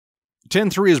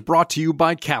10-3 is brought to you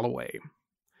by Callaway.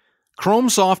 Chrome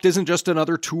Soft isn't just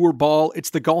another tour ball, it's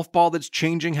the golf ball that's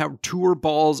changing how tour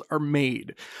balls are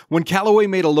made. When Callaway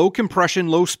made a low-compression,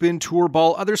 low-spin tour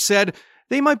ball, others said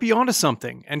they might be onto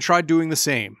something and tried doing the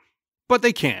same. But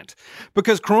they can't,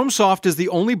 because Chrome Soft is the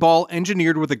only ball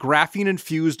engineered with a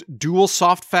graphene-infused dual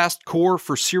soft-fast core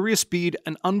for serious speed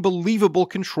and unbelievable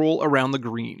control around the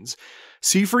greens.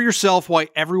 See for yourself why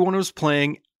everyone was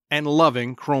playing and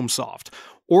loving Chrome Soft.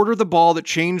 Order the ball that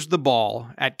changed the ball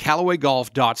at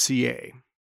CallawayGolf.ca.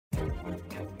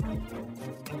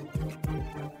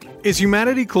 Is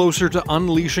humanity closer to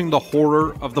unleashing the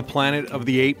horror of the Planet of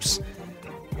the Apes?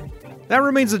 That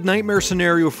remains a nightmare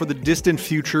scenario for the distant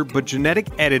future, but genetic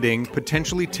editing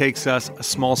potentially takes us a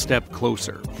small step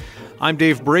closer. I'm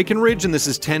Dave Breckenridge, and this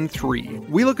is 10-3.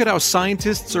 We look at how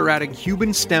scientists are adding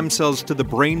human stem cells to the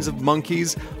brains of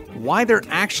monkeys, why they're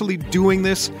actually doing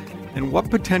this, and what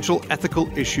potential ethical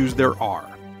issues there are.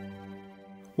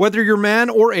 Whether you're man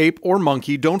or ape or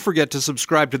monkey, don't forget to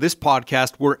subscribe to this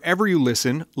podcast wherever you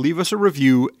listen, leave us a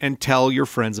review, and tell your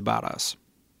friends about us.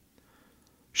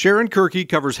 Sharon Kirky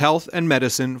covers health and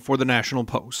medicine for the National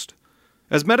Post.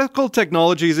 As medical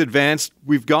technology has advanced,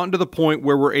 we've gotten to the point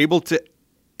where we're able to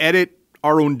edit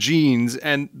our own genes,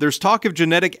 and there's talk of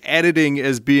genetic editing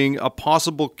as being a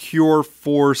possible cure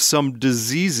for some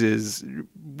diseases.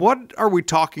 What are we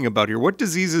talking about here? What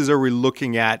diseases are we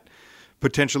looking at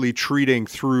potentially treating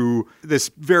through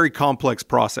this very complex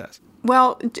process?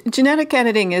 Well, genetic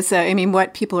editing is,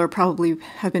 what people are probably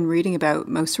have been reading about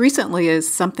most recently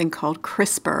is something called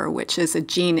CRISPR, which is a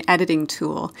gene editing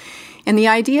tool. And the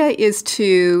idea is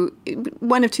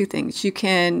one of two things. You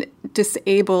can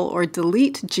disable or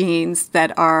delete genes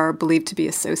that are believed to be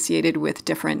associated with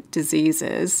different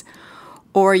diseases,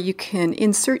 or you can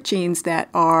insert genes that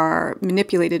are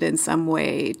manipulated in some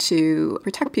way to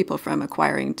protect people from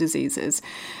acquiring diseases.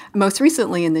 Most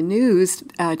recently in the news,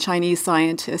 Chinese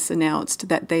scientists announced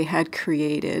that they had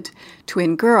created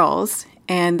twin girls,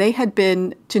 and they had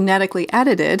been genetically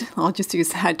edited, I'll just use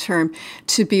that term,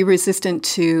 to be resistant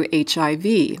to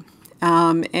HIV.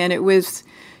 And it was,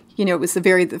 it was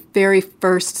the very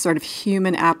first sort of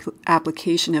human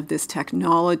application of this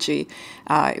technology.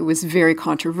 It was very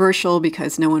controversial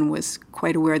because no one was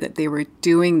quite aware that they were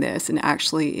doing this, and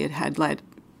actually it had led,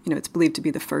 it's believed to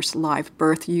be the first live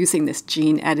birth using this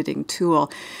gene editing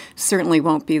tool. Certainly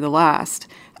won't be the last.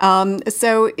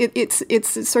 So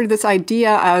it's sort of this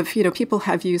idea of, people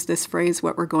have used this phrase,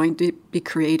 what we're going to be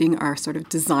creating are sort of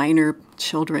designer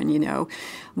children,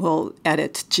 We'll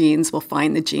edit genes, we'll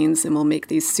find the genes, and we'll make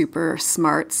these super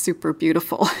smart, super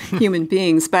beautiful human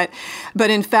beings. But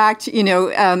in fact,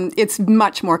 it's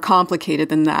much more complicated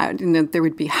than that. There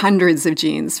would be hundreds of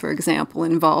genes, for example,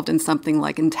 involved in something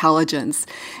like intelligence.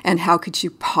 And how could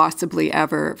you possibly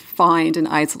ever find and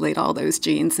isolate all those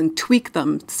genes and tweak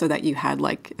them so that you had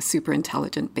like a super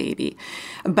intelligent baby?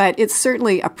 But it's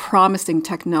certainly a promising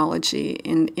technology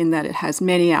in that it has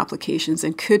many applications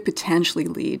and could potentially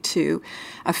lead to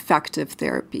effective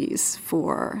therapies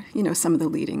for, some of the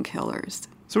leading killers.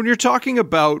 So when you're talking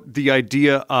about the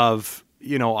idea of,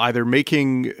 either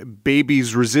making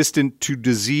babies resistant to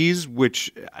disease,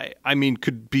 which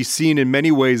could be seen in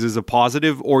many ways as a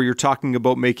positive, or you're talking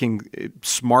about making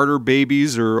smarter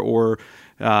babies or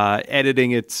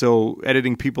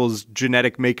editing people's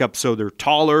genetic makeup so they're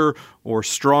taller or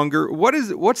stronger.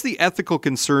 What's the ethical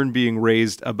concern being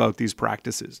raised about these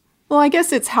practices? Well, I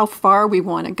guess it's how far we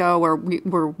want to go, or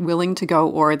we're willing to go,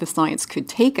 or the science could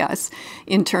take us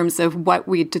in terms of what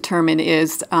we determine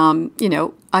is,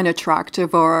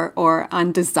 unattractive or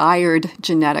undesired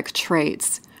genetic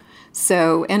traits.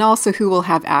 So, and also who will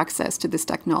have access to this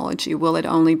technology? Will it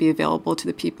only be available to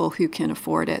the people who can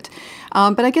afford it?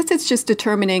 But I guess it's just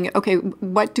determining, okay,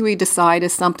 what do we decide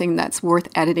is something that's worth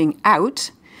editing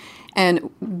out?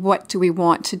 And what do we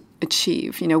want to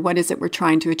achieve? What is it we're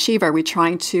trying to achieve? Are we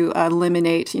trying to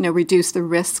eliminate, reduce the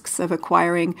risks of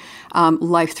acquiring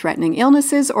life-threatening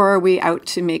illnesses? Or are we out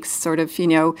to make sort of,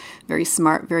 very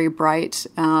smart, very bright,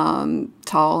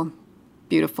 tall,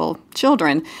 beautiful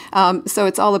children? So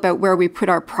it's all about where we put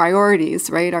our priorities,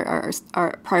 right?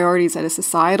 Our priorities at a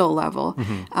societal level.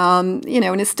 Mm-hmm.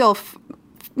 And it's still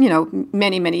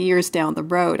many, many years down the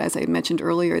road, as I mentioned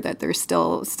earlier, that there's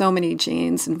still so many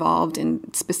genes involved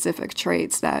in specific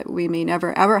traits that we may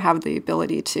never, ever have the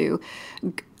ability to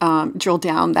drill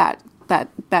down that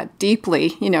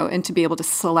deeply, and to be able to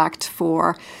select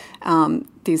for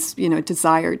these,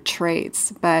 desired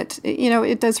traits. But,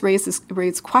 it does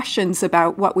raise questions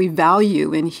about what we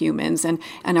value in humans and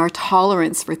our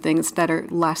tolerance for things that are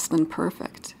less than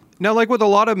perfect. Now, like with a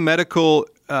lot of medical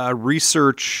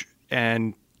research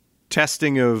and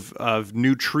testing of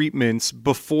new treatments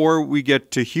before we get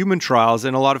to human trials.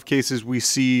 In a lot of cases, we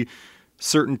see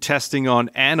certain testing on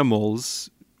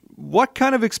animals. What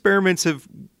kind of experiments have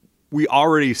we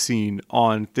already seen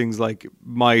on things like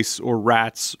mice or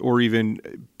rats or even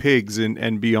pigs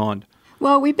and beyond?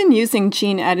 Well, we've been using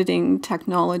gene editing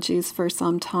technologies for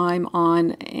some time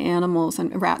on animals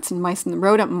and rats and mice in the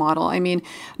rodent model. I mean,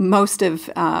 most of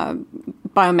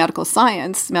biomedical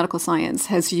science, medical science,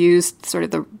 has used sort of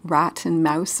the rat and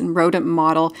mouse and rodent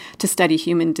model to study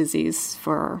human disease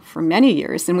for many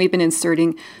years. And we've been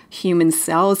inserting human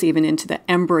cells even into the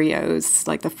embryos,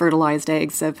 like the fertilized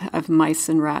eggs of mice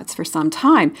and rats for some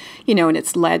time. And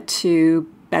it's led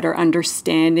to better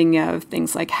understanding of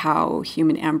things like how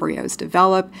human embryos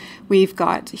develop. We've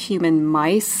got human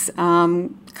mice,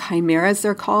 chimeras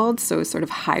they're called, so sort of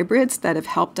hybrids that have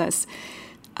helped us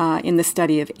in the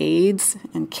study of AIDS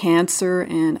and cancer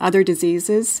and other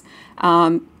diseases.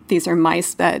 These are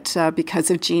mice that,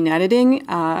 because of gene editing,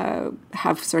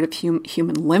 have sort of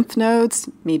human lymph nodes,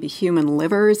 maybe human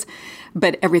livers,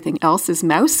 but everything else is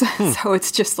mouse. So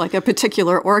it's just like a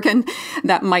particular organ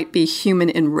that might be human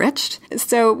enriched.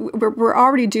 So we're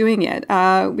already doing it.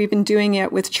 We've been doing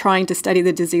it with trying to study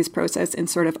the disease process in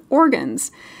sort of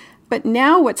organs. But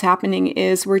now what's happening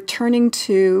is we're turning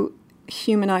to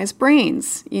humanized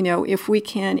brains. If we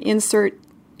can insert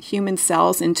human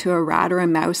cells into a rat or a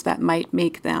mouse that might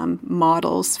make them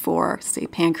models for, say,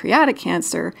 pancreatic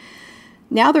cancer,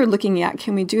 now they're looking at,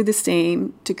 can we do the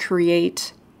same to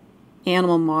create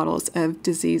animal models of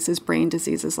diseases, brain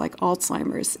diseases like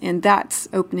Alzheimer's? And that's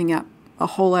opening up a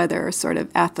whole other sort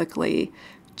of ethically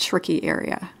tricky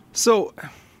area. So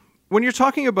when you're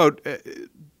talking about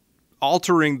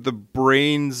altering the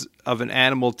brains of an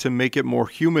animal to make it more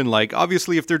human-like,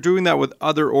 obviously if they're doing that with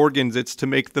other organs, it's to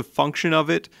make the function of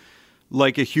it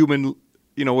like a human.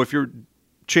 If you're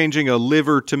changing a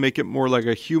liver to make it more like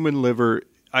a human liver,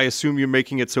 I assume you're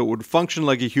making it so it would function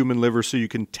like a human liver so you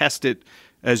can test it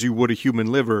as you would a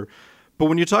human liver. But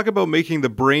when you talk about making the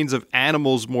brains of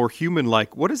animals more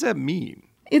human-like, what does that mean?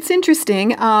 It's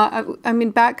interesting.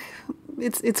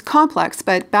 It's complex,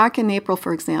 but back in April,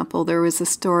 for example, there was a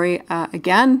story,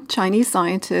 again, Chinese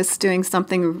scientists doing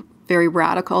something very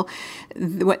radical.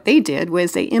 What they did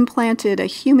was they implanted a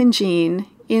human gene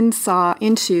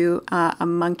into a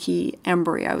monkey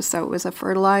embryo. So it was a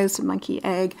fertilized monkey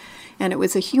egg, and it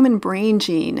was a human brain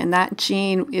gene, and that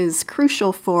gene is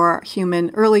crucial for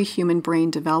early human brain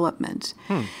development.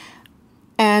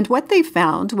 And what they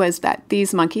found was that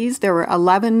these monkeys, there were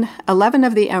 11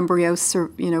 of the embryos,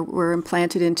 were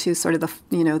implanted into sort of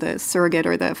the surrogate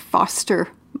or the foster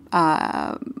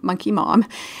monkey mom,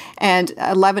 and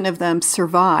 11 of them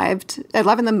survived.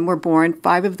 11 of them were born,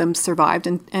 5 of them survived,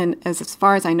 and as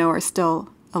far as I know, are still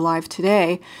alive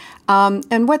today.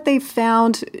 And what they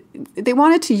found, they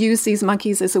wanted to use these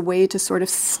monkeys as a way to sort of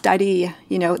study,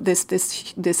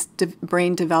 this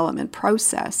brain development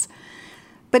process.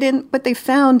 But what they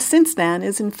found since then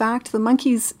is, in fact, the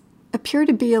monkeys appear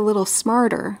to be a little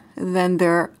smarter than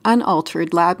their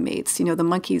unaltered lab mates, the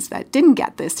monkeys that didn't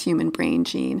get this human brain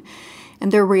gene.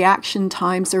 And their reaction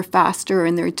times are faster,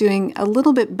 and they're doing a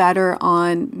little bit better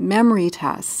on memory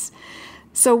tests.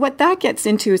 So what that gets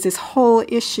into is this whole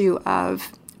issue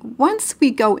of, once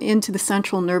we go into the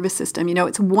central nervous system,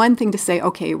 it's one thing to say,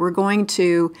 okay, we're going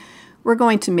to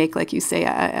make, like you say,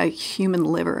 a human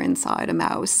liver inside a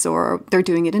mouse, or they're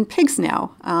doing it in pigs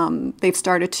now. They've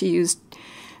started to use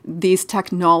these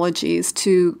technologies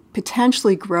to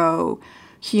potentially grow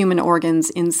human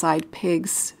organs inside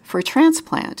pigs for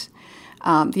transplant.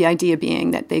 The idea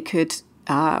being that they could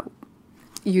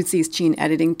use these gene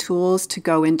editing tools to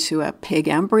go into a pig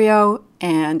embryo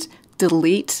and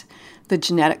delete the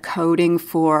genetic coding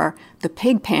for the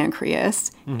pig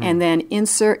pancreas, and then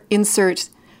insert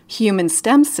human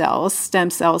stem cells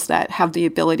that have the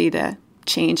ability to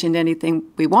change into anything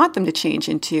we want them to change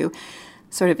into,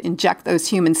 sort of inject those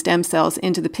human stem cells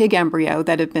into the pig embryo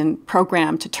that have been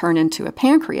programmed to turn into a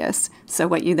pancreas. So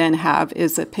what you then have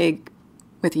is a pig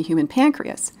with a human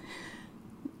pancreas.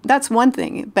 That's one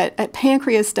thing, but a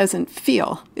pancreas doesn't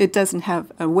feel. It doesn't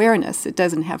have awareness. It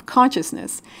doesn't have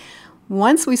consciousness.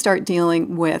 Once we start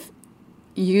dealing with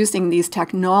using these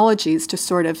technologies to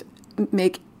sort of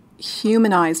make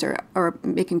humanized or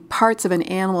making parts of an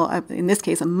animal, in this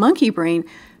case a monkey brain,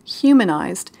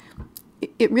 humanized,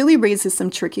 it really raises some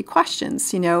tricky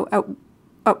questions.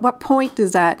 At what point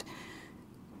does that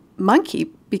monkey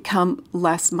become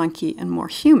less monkey and more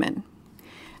human?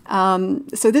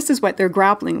 So this is what they're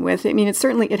grappling with. I mean,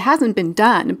 it hasn't been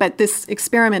done, but this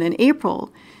experiment in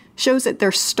April shows that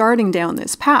they're starting down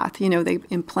this path. They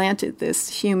implanted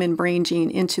this human brain gene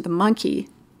into the monkey.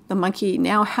 The monkey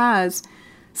now has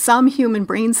some human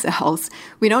brain cells.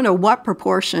 We don't know what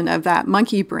proportion of that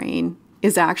monkey brain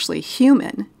is actually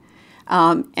human.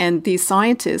 And these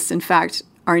scientists, in fact,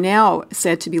 are now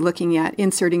said to be looking at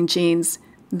inserting genes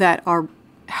that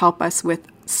help us with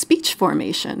speech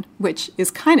formation, which is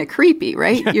kind of creepy,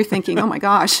 right? You're thinking, oh my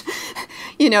gosh,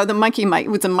 the monkey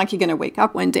was the monkey going to wake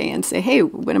up one day and say, hey,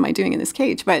 what am I doing in this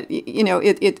cage? But,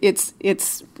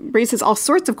 it raises all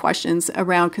sorts of questions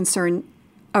around concern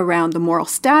around the moral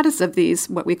status of these,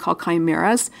 what we call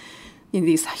chimeras,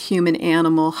 these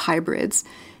human-animal hybrids.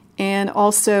 And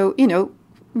also,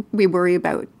 we worry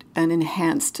about an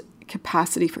enhanced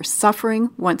capacity for suffering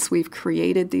once we've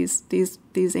created these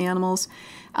animals.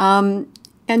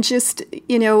 And just,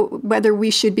 whether we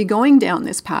should be going down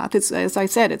this path. As I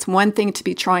said, it's one thing to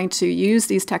be trying to use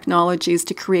these technologies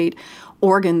to create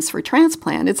organs for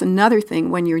transplant. It's another thing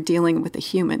when you're dealing with a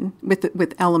human,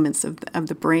 with elements of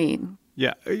the brain.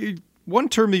 Yeah. One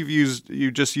term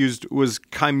you just used was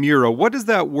chimera. What does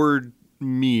that word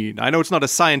mean? I know it's not a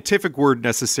scientific word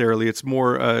necessarily. It's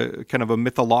more kind of a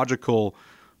mythological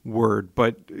word,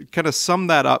 but kind of sum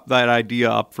that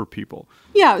idea up for people.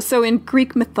 Yeah, so in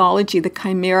Greek mythology, the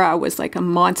chimera was like a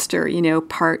monster,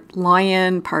 part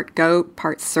lion, part goat,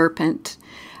 part serpent.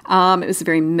 It was a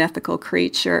very mythical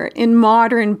creature. In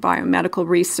modern biomedical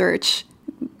research,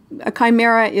 a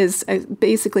chimera is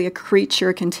basically a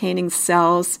creature containing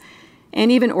cells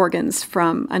and even organs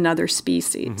from another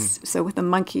species. Mm-hmm. So with a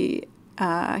monkey,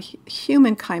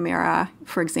 human chimera,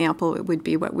 for example, it would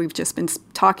be what we've just been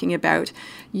talking about,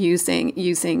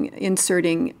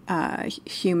 inserting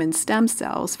human stem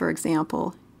cells, for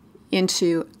example,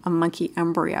 into a monkey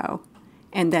embryo.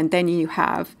 And then you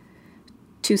have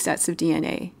two sets of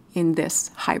DNA in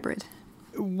this hybrid.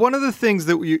 One of the things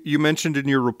that you mentioned in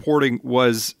your reporting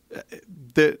was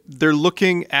that they're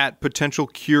looking at potential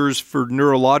cures for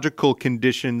neurological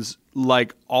conditions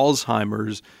like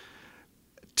Alzheimer's.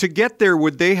 To get there,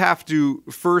 would they have to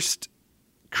first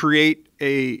create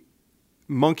a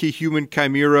monkey-human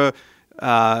chimera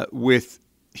with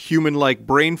human-like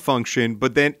brain function,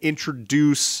 but then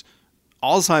introduce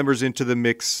Alzheimer's into the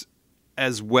mix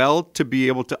as well to be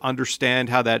able to understand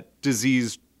how that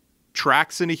disease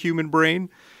tracks in a human brain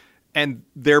and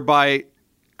thereby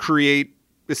create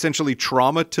essentially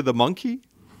trauma to the monkey?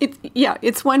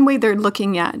 It's one way they're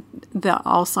looking at the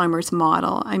Alzheimer's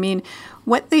model. I mean,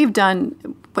 what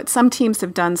some teams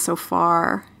have done so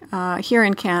far, here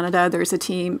in Canada, there's a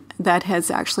team that has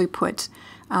actually put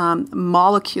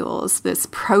molecules, this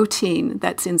protein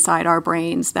that's inside our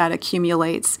brains that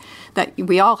accumulates, that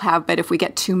we all have, but if we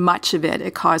get too much of it,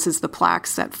 it causes the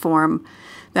plaques that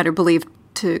are believed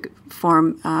to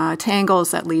form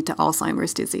tangles that lead to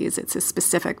Alzheimer's disease. It's a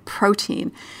specific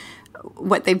protein.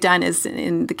 What they've done is,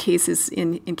 in the cases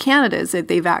in Canada, is that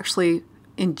they've actually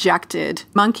injected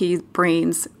monkey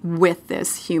brains with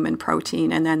this human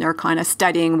protein, and then they're kind of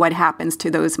studying what happens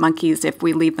to those monkeys if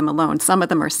we leave them alone. Some of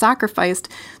them are sacrificed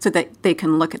so that they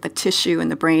can look at the tissue in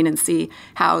the brain and see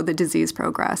how the disease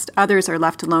progressed. Others are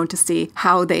left alone to see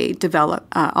how they develop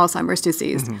Alzheimer's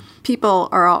disease. Mm-hmm. People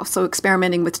are also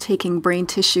experimenting with taking brain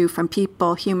tissue from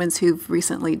humans who've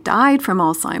recently died from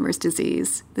Alzheimer's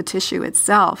disease, the tissue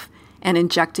itself, and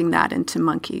injecting that into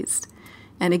monkeys.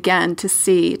 And again,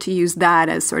 to use that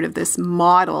as sort of this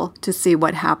model to see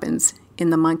what happens in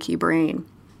the monkey brain.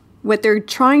 What they're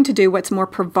trying to do, what's more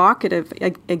provocative,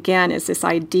 again, is this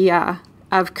idea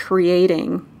of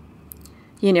creating,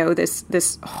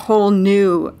 this whole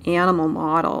new animal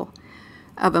model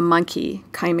of a monkey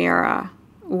chimera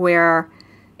where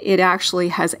it actually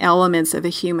has elements of a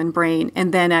human brain.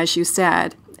 And then, as you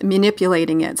said,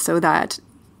 manipulating it so that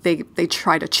they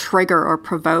try to trigger or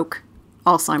provoke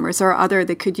Alzheimer's, or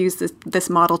they could use this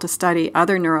model to study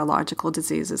other neurological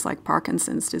diseases like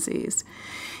Parkinson's disease,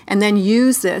 and then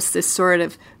use this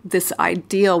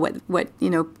ideal. What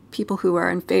people who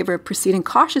are in favor of proceeding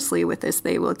cautiously with this,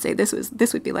 they would say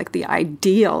this would be like the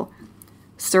ideal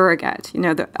surrogate,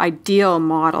 the ideal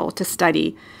model to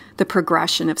study the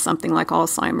progression of something like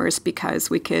Alzheimer's, because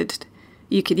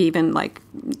you could even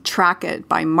track it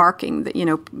by marking,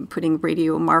 putting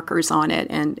radio markers on it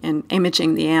and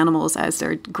imaging the animals as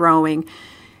they're growing,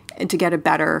 and to get a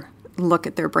better look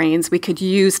at their brains. We could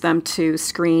use them to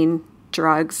screen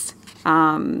drugs,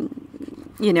 much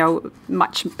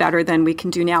better than we can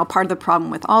do now. Part of the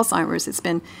problem with Alzheimer's has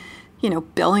been,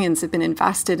 billions have been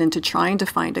invested into trying to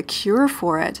find a cure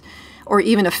for it, or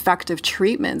even effective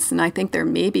treatments. And I think there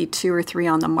may be 2 or 3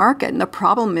 on the market. And the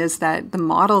problem is that the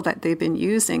model that they've been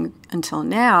using until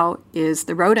now is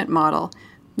the rodent model,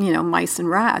 mice and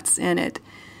rats. And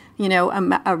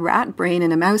a rat brain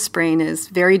and a mouse brain is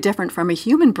very different from a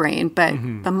human brain, but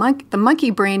the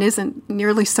monkey brain isn't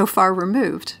nearly so far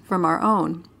removed from our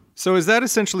own. So is that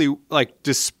essentially, like,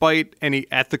 despite any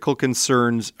ethical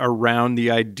concerns around the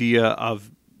idea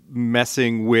of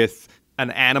messing with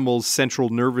an animal's central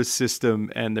nervous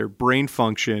system and their brain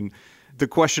function, the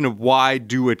question of why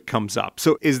do it comes up?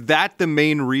 So is that the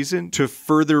main reason to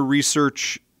further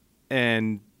research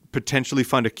and potentially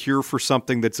find a cure for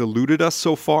something that's eluded us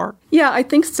so far? Yeah, I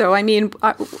think so. I mean,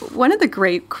 one of the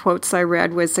great quotes I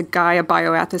read was a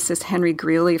bioethicist, Henry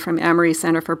Greeley from Emory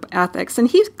Center for Ethics, and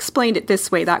he explained it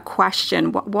this way, that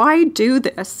question, why do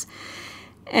this?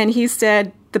 And he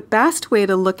said, the best way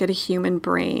to look at a human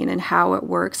brain and how it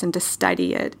works and to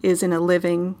study it is in a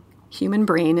living human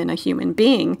brain in a human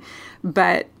being.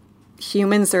 But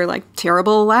humans are like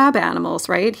terrible lab animals,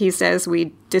 right? He says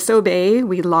we disobey,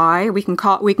 we lie, we can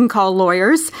call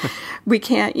lawyers. We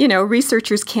can't,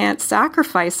 researchers can't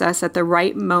sacrifice us at the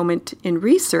right moment in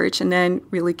research and then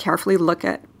really carefully look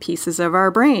at pieces of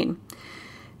our brain.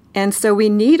 And so we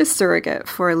need a surrogate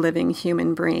for a living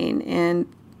human brain. And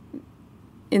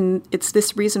it's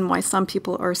this reason why some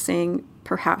people are saying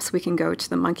perhaps we can go to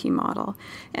the monkey model.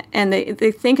 And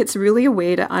they think it's really a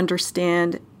way to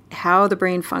understand how the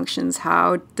brain functions,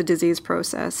 how the disease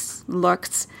process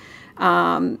looks,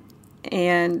 and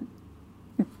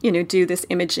do this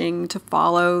imaging to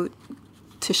follow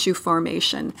tissue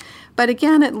formation. But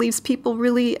again, it leaves people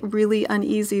really, really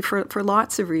uneasy for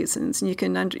lots of reasons. And you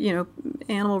can,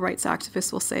 animal rights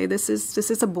activists will say this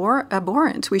is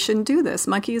abhorrent. We shouldn't do this.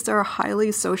 Monkeys are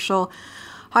highly social,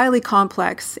 highly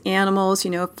complex animals.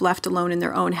 If left alone in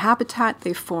their own habitat,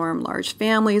 they form large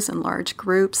families and large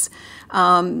groups,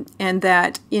 and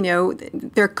that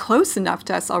they're close enough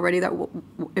to us already that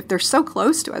if they're so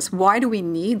close to us, why do we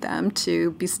need them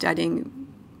to be studying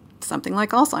something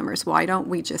like Alzheimer's? Why don't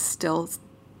we just still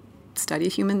study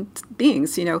human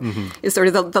beings? Is sort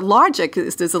of the logic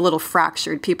is a little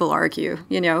fractured. People argue.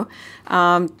 Do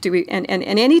we? And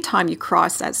any time you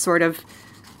cross that sort of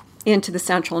into the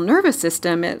central nervous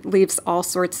system, it leaves all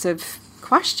sorts of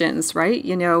questions, right?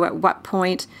 At what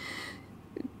point,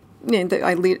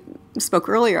 I spoke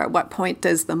earlier, at what point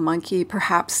does the monkey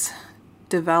perhaps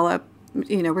develop,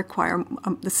 require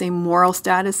the same moral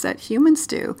status that humans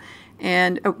do?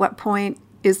 And at what point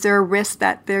is there a risk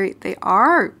that they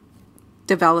are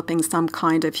developing some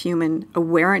kind of human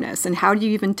awareness? And how do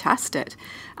you even test it?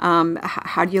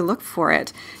 How do you look for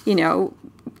it?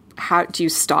 How do you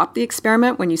stop the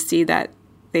experiment when you see that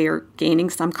they are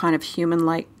gaining some kind of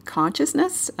human-like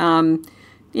consciousness? Do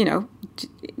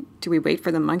we wait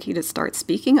for the monkey to start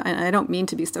speaking? I don't mean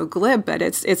to be so glib, but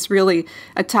it's really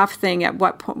a tough thing. At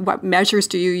what measures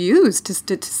do you use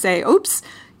to say, oops,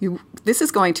 this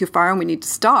is going too far and we need to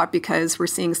stop because we're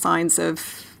seeing signs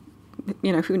of,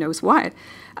 who knows what.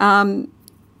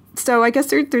 So I guess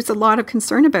there's a lot of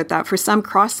concern about that. For some,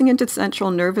 crossing into the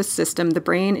central nervous system, the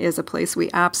brain is a place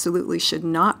we absolutely should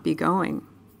not be going.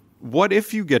 What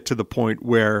if you get to the point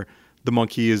where the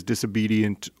monkey is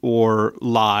disobedient or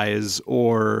lies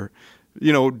or,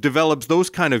 develops those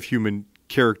kind of human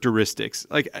characteristics?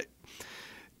 Like,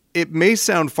 it may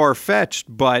sound far-fetched,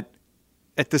 but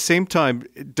at the same time,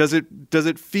 does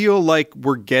it feel like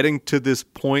we're getting to this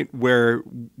point where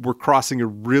we're crossing a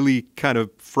really kind of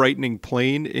frightening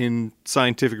plane in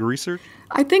scientific research?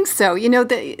 I think so.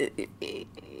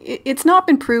 It's not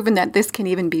been proven that this can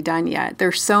even be done yet.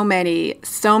 There's so many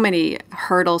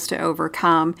hurdles to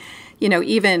overcome.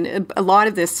 Even a lot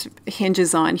of this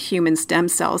hinges on human stem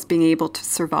cells being able to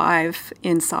survive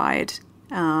inside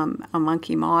a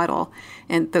monkey model.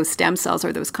 And those stem cells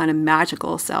are those kind of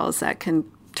magical cells that can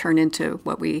turn into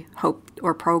what we hope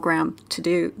or program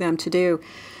them to do.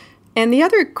 And the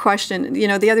other question,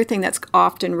 the other thing that's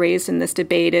often raised in this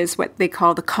debate is what they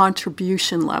call the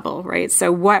contribution level, right?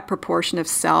 So what proportion of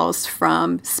cells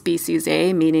from species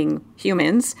A, meaning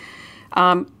humans,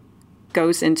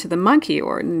 goes into the monkey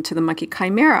or into the monkey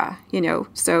chimera,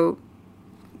 So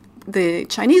the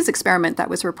Chinese experiment that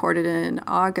was reported in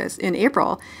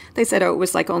April, they said it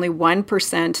was like only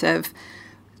 1% of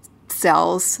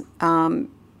cells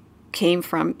came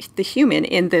from the human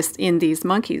in these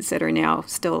monkeys that are now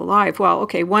still alive. Well,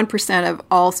 okay, 1% of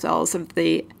all cells of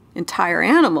the entire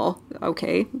animal.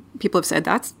 Okay, people have said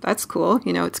that's cool.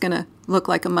 It's going to look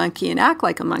like a monkey and act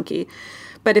like a monkey.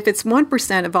 But if it's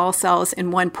 1% of all cells in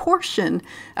one portion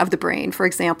of the brain, for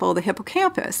example, the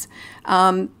hippocampus,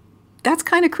 that's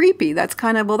kind of creepy. That's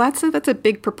kind of, that's a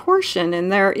big proportion.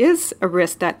 And there is a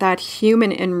risk that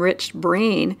human-enriched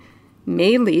brain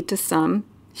may lead to some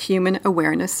human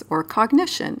awareness or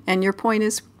cognition. And your point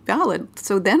is valid.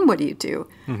 So then what do you do?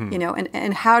 You know,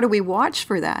 and how do we watch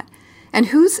for that?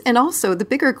 And also the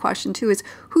bigger question too is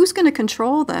who's going to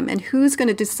control them and who's going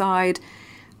to decide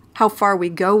how far we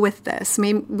go with this? I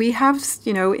mean, we have,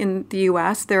 you know, in the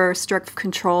U.S., there are strict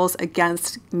controls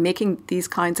against making these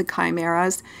kinds of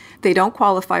chimeras. They don't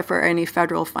qualify for any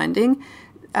federal funding.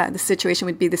 The situation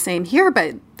would be the same here,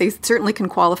 but they certainly can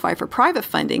qualify for private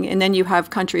funding. And then you have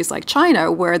countries like China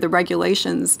where the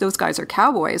regulations, those guys are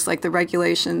cowboys, like the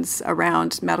regulations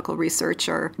around medical research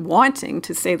are wanting,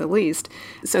 to say the least.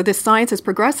 So this science is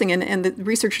progressing. And the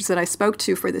researchers that I spoke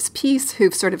to for this piece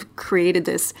who've sort of created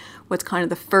this, what's kind of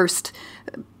the first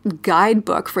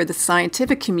guidebook for the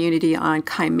scientific community on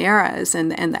chimeras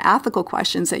and the ethical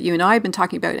questions that you and I have been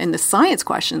talking about, and the science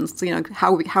questions, you know,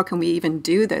 how can we even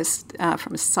do this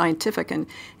from a scientific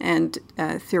and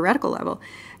theoretical level?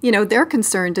 You know, they're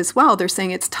concerned as well. They're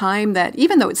saying it's time that,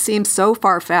 even though it seems so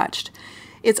far-fetched,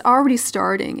 it's already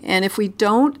starting. And if we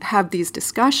don't have these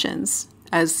discussions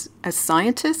as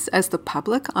scientists, as the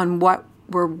public, on what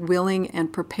we're willing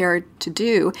and prepared to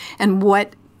do and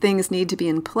what things need to be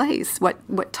in place,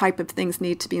 what type of things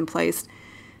need to be in place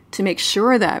to make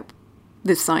sure that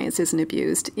this science isn't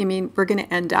abused. I mean, we're going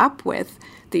to end up with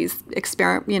these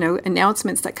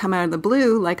announcements that come out of the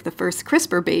blue, like the first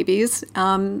CRISPR babies,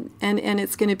 and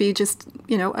it's going to be just,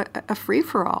 you know, a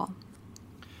free-for-all.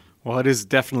 Well, it is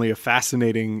definitely a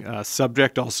fascinating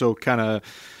subject, also kind of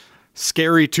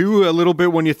scary too, a little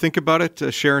bit when you think about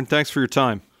it. Sharon, thanks for your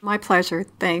time. My pleasure.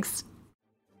 Thanks.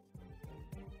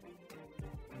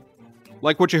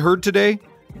 Like what you heard today?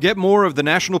 Get more of the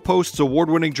National Post's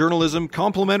award-winning journalism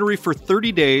complimentary for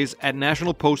 30 days at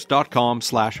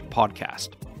nationalpost.com/podcast.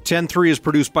 10-3 is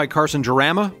produced by Carson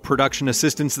Jarama. Production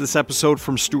assistance this episode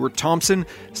from Stuart Thompson.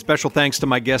 Special thanks to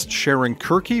my guest Sharon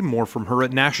Kirky. More from her at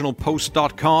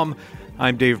nationalpost.com.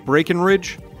 I'm Dave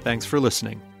Breckenridge. Thanks for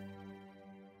listening.